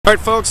Alright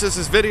folks, this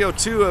is video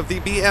 2 of the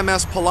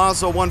BMS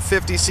Palazzo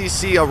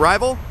 150cc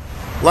Arrival.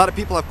 A lot of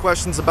people have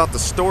questions about the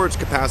storage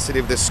capacity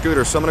of this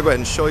scooter, so I'm going to go ahead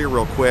and show you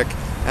real quick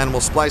and we'll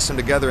splice them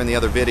together in the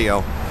other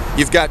video.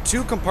 You've got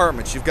two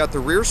compartments. You've got the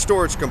rear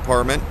storage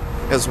compartment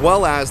as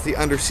well as the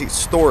underseat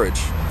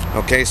storage.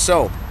 Okay,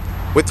 so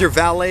with your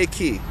valet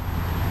key,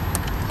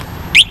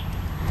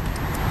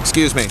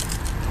 excuse me,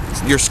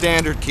 your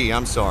standard key,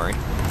 I'm sorry,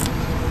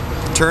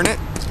 turn it,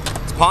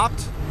 it's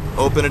popped,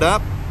 open it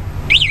up,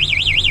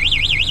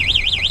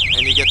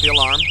 and you get the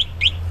alarm.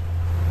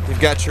 You've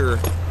got your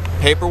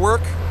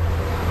paperwork,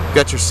 you've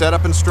got your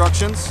setup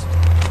instructions,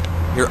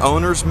 your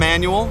owner's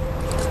manual,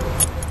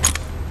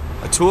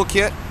 a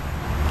toolkit.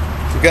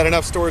 You've got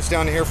enough storage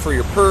down here for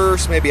your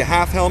purse, maybe a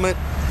half helmet.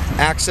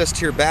 Access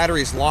to your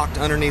batteries locked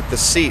underneath the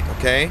seat,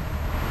 okay?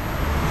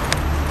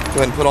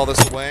 Go ahead and put all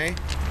this away.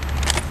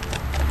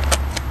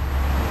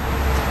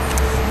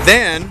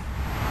 Then,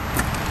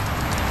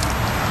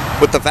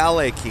 with the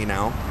valet key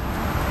now,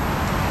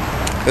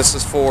 this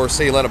is for,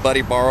 say you let a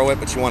buddy borrow it,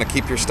 but you want to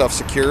keep your stuff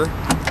secure.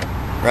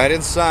 Right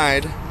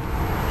inside, you've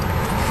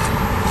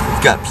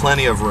got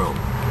plenty of room.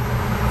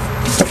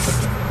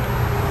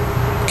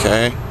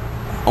 Okay,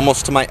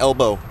 almost to my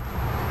elbow.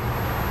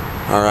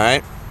 All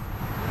right.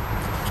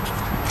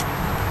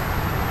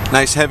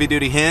 Nice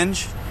heavy-duty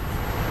hinge,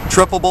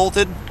 triple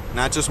bolted,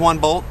 not just one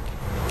bolt.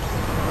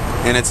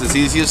 And it's as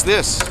easy as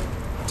this.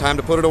 Time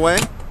to put it away,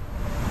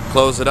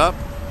 close it up,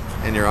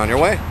 and you're on your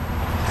way.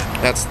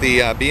 That's the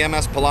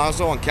BMS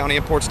Palazzo on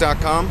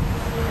countyimports.com.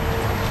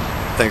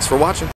 Thanks for watching.